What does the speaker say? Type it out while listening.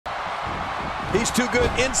He's too good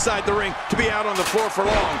inside the ring to be out on the floor for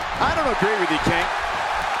long. I don't agree with you, King.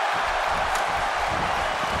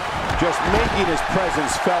 Just making his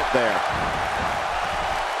presence felt there.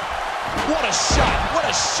 What a shot! What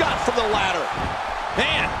a shot from the ladder!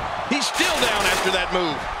 Man, he's still down after that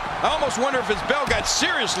move. I almost wonder if his bell got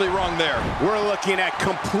seriously wrong there. We're looking at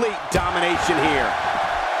complete domination here.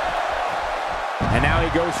 And now he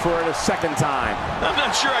goes for it a second time. I'm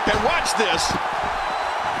not sure I can watch this.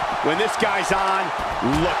 When this guy's on,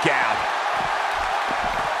 look out.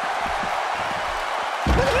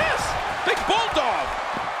 Look at this! Big bulldog!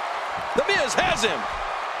 The Miz has him.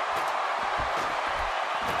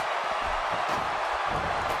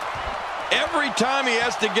 Every time he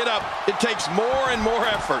has to get up, it takes more and more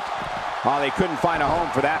effort. Oh, they couldn't find a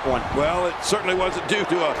home for that one. Well, it certainly wasn't due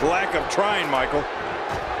to a lack of trying, Michael.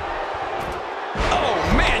 Oh,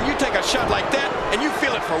 man, you take a shot like that, and you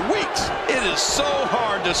feel it for weeks. It is so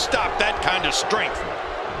hard to stop that kind of strength.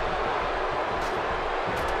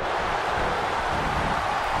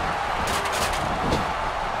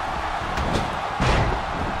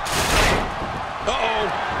 Uh-oh,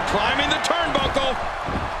 climbing the turnbuckle.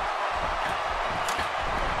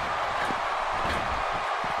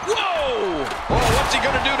 Whoa! Oh, what's he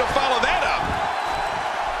going to do to follow that up?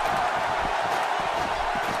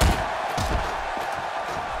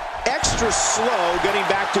 Extra slow getting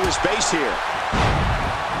back to his base here.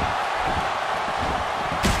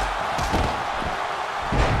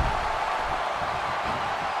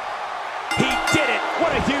 He did it!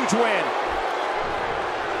 What a huge win!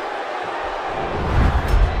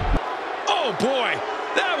 Oh, boy!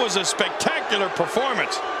 That was a spectacular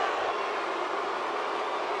performance.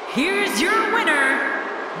 Here's your winner,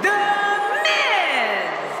 The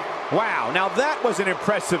Miz! Wow, now that was an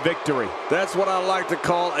impressive victory. That's what I like to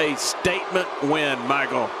call a statement win,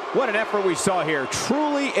 Michael. What an effort we saw here.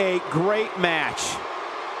 Truly a great match.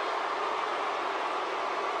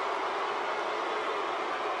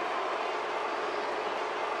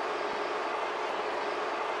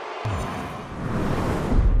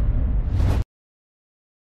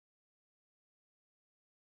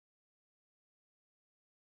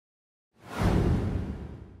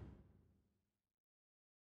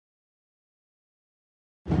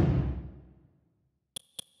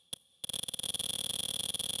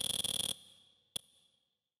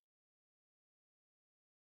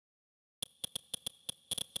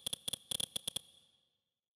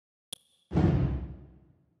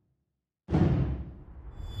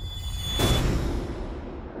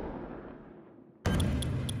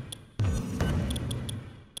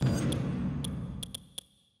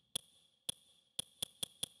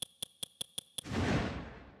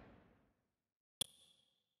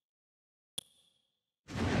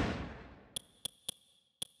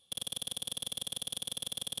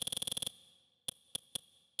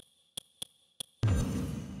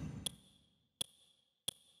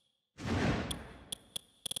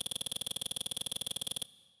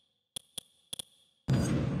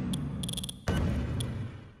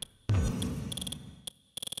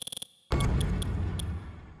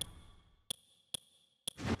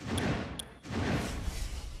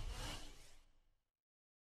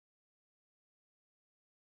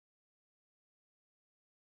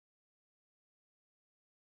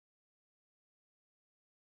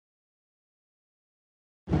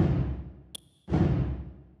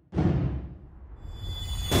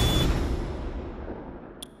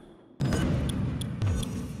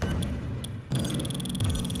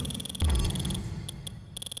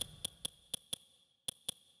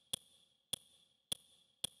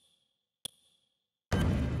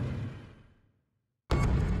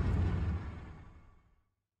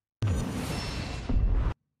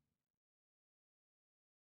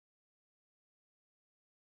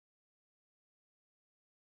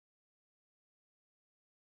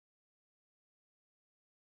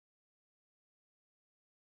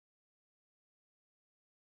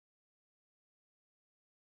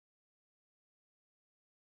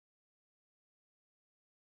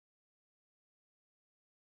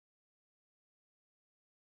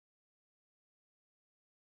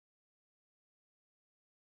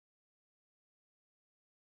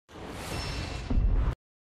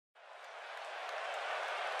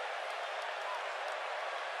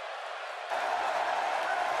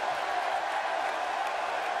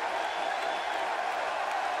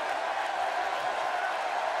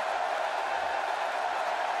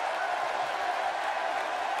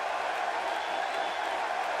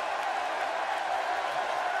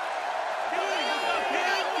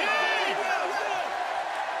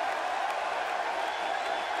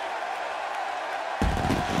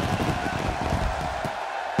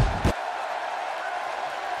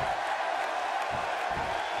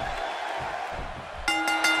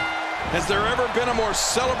 Has there ever been a more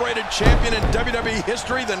celebrated champion in WWE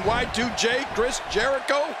history than Y2J, Chris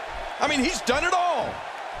Jericho? I mean, he's done it all.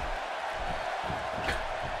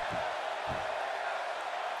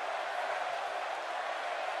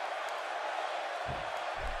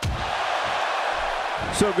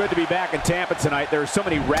 So good to be back in Tampa tonight. There are so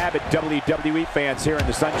many rabid WWE fans here in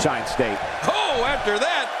the Sunshine State. Oh, after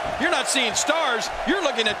that, you're not seeing stars, you're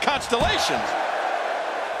looking at constellations.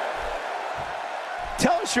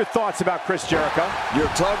 Tell us your thoughts about Chris Jericho. You're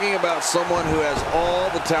talking about someone who has all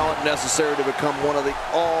the talent necessary to become one of the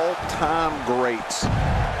all-time greats.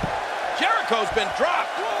 Jericho's been dropped.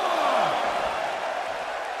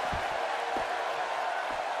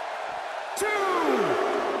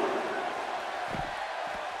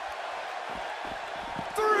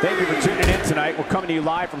 Thank you for tuning in tonight. We're coming to you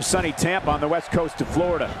live from sunny Tampa on the west coast of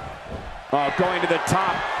Florida. Going to the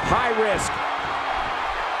top, high risk.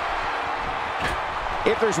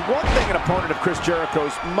 If there's one thing an opponent of Chris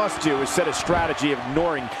Jericho's must do is set a strategy of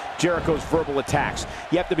ignoring Jericho's verbal attacks.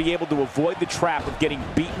 You have to be able to avoid the trap of getting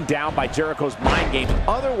beaten down by Jericho's mind games.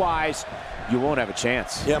 Otherwise, you won't have a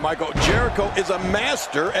chance. Yeah, Michael, Jericho is a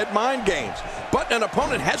master at mind games. But an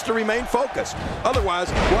opponent has to remain focused. Otherwise,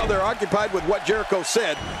 while they're occupied with what Jericho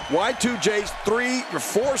said, Y2J's 3 or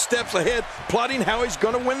 4 steps ahead, plotting how he's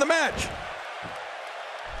going to win the match.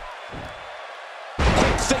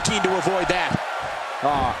 Quick thinking to avoid that.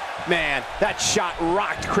 Oh, man, that shot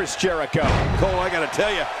rocked Chris Jericho. Cole, I got to tell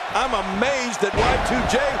you, I'm amazed that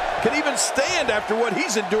Y2J can even stand after what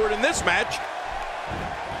he's endured in this match.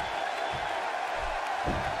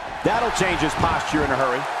 That'll change his posture in a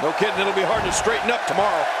hurry. No kidding, it'll be hard to straighten up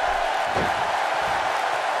tomorrow.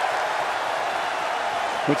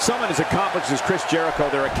 When someone as accomplished as Chris Jericho,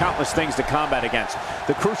 there are countless things to combat against.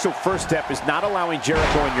 The crucial first step is not allowing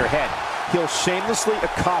Jericho in your head. He'll shamelessly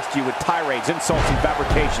accost you with tirades, insults, and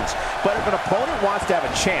fabrications. But if an opponent wants to have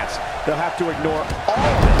a chance, they'll have to ignore all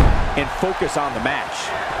of it and focus on the match.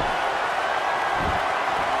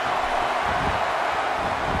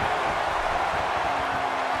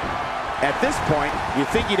 At this point, you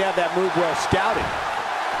think he'd have that move well scouted.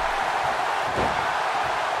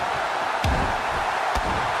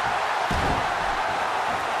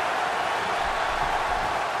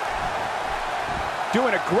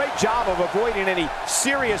 Doing a great job of avoiding any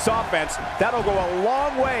serious offense. That'll go a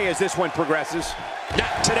long way as this one progresses.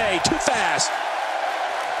 Not today, too fast.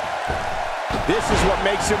 This is what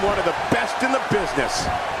makes him one of the best in the business.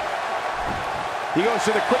 He goes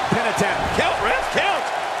for the quick pin attempt. Count, ref, count.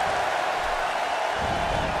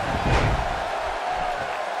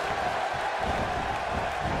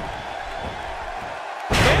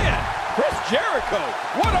 Man, Chris Jericho,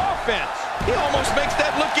 what offense. He almost makes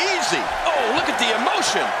that look easy. Oh, look at the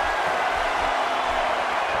emotion.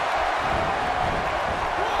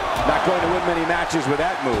 Not going to win many matches with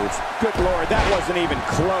that move. Good Lord, that wasn't even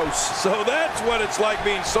close. So that's what it's like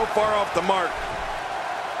being so far off the mark.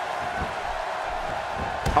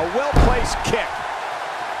 A well-placed kick.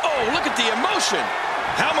 Oh, look at the emotion.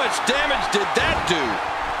 How much damage did that do?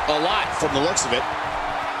 A lot from the looks of it.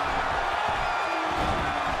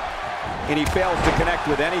 And he fails to connect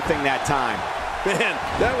with anything that time. Man,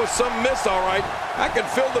 that was some miss, all right. I can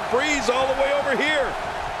feel the breeze all the way over here.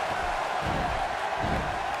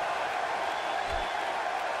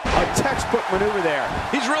 A textbook maneuver there.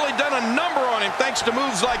 He's really done a number on him thanks to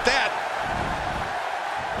moves like that.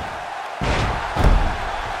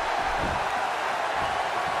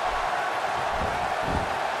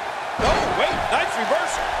 Oh, wait, nice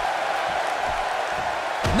reversal.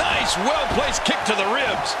 Nice, well-placed kick to the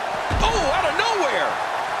ribs. Oh, out of nowhere.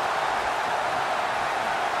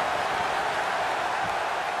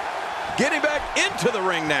 Getting back into the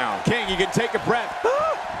ring now. King, you can take a breath.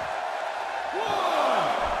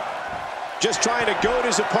 Just trying to goad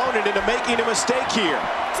his opponent into making a mistake here.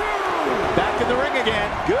 Back in the ring again.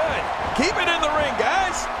 Good. Keep it in the ring,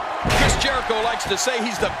 guys. Chris Jericho likes to say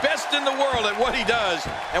he's the best in the world at what he does.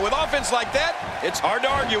 And with offense like that, it's hard to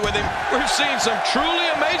argue with him. We're seeing some truly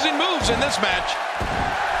amazing moves in this match.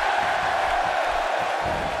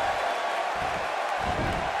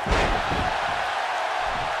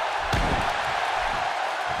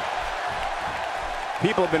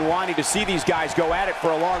 People have been wanting to see these guys go at it for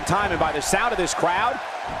a long time, and by the sound of this crowd,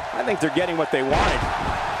 I think they're getting what they wanted.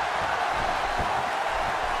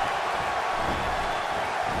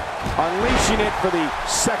 Unleashing it for the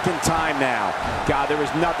second time now. God, there was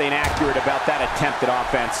nothing accurate about that attempted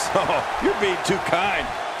offense. Oh, you're being too kind.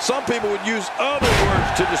 Some people would use other words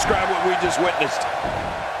to describe what we just witnessed.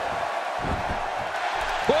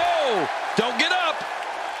 Whoa! Don't get up!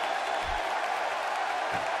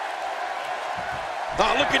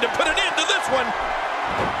 Looking to put an end to this one.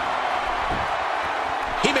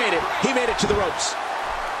 He made it. He made it to the ropes.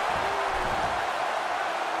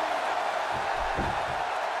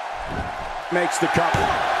 Makes the cover.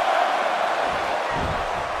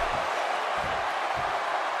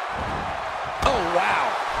 Oh, wow.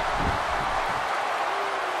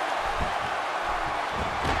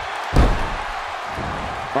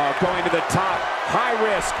 Going to the top. High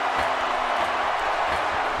risk.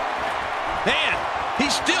 Man,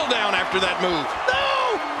 he's still down after that move.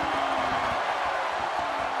 No!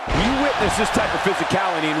 You witness this type of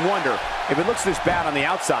physicality and wonder, if it looks this bad on the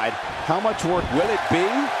outside, how much work will it be?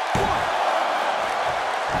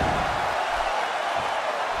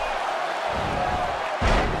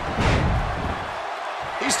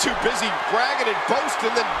 He's too busy bragging and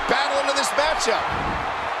boasting than battling in this matchup.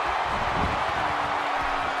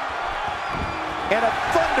 And a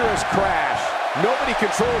thunderous crash. Nobody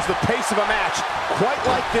controls the pace of a match quite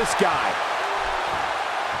like this guy.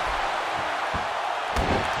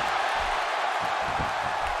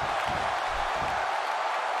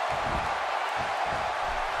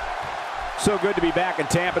 So good to be back in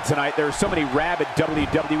Tampa tonight. There are so many rabid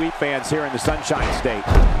WWE fans here in the Sunshine State.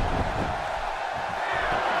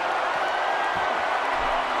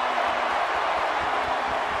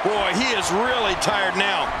 Boy, he is really tired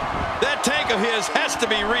now. That tank of his has to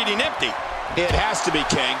be reading empty. It has to be,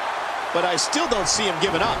 King, but I still don't see him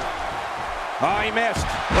giving up. Oh, he missed.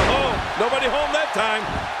 Oh, nobody home that time.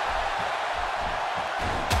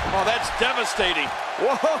 Oh, that's devastating.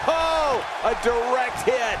 Whoa! A direct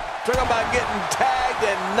hit. Talk about getting tagged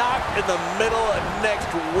and knocked in the middle of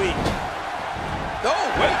next week. Oh,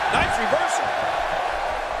 wait, nice reversal.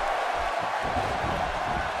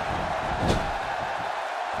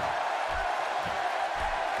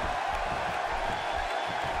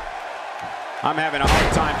 I'm having a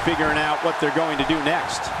hard time figuring out what they're going to do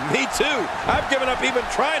next. Me too. I've given up even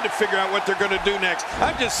trying to figure out what they're going to do next.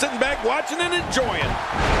 I'm just sitting back watching and enjoying.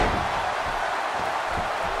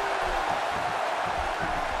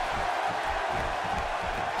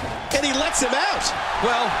 And he lets him out.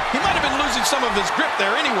 Well, he might have been losing some of his grip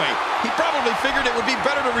there anyway. He probably figured it would be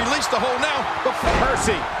better to release the hold now before.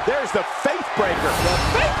 Mercy, there's the faith breaker. The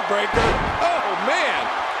faith breaker? Oh, man.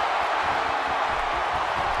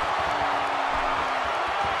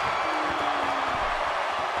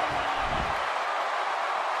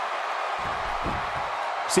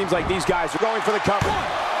 Seems like these guys are going for the cover.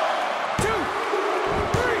 1, 2, 3.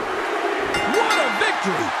 What a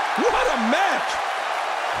victory! What a match!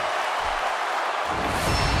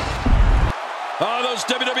 Oh, those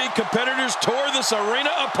WWE competitors tore this arena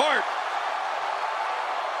apart.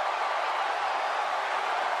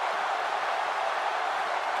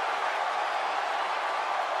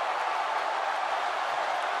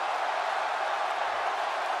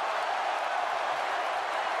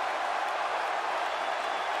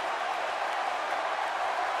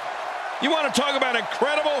 You want to talk about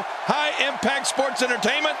incredible, high-impact sports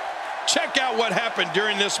entertainment? Check out what happened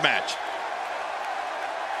during this match.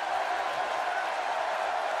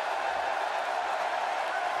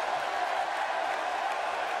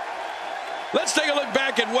 Let's take a look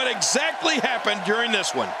back at what exactly happened during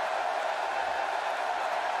this one.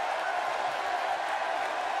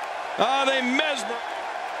 They mesmerized.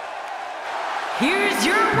 Here's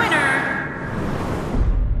your winner,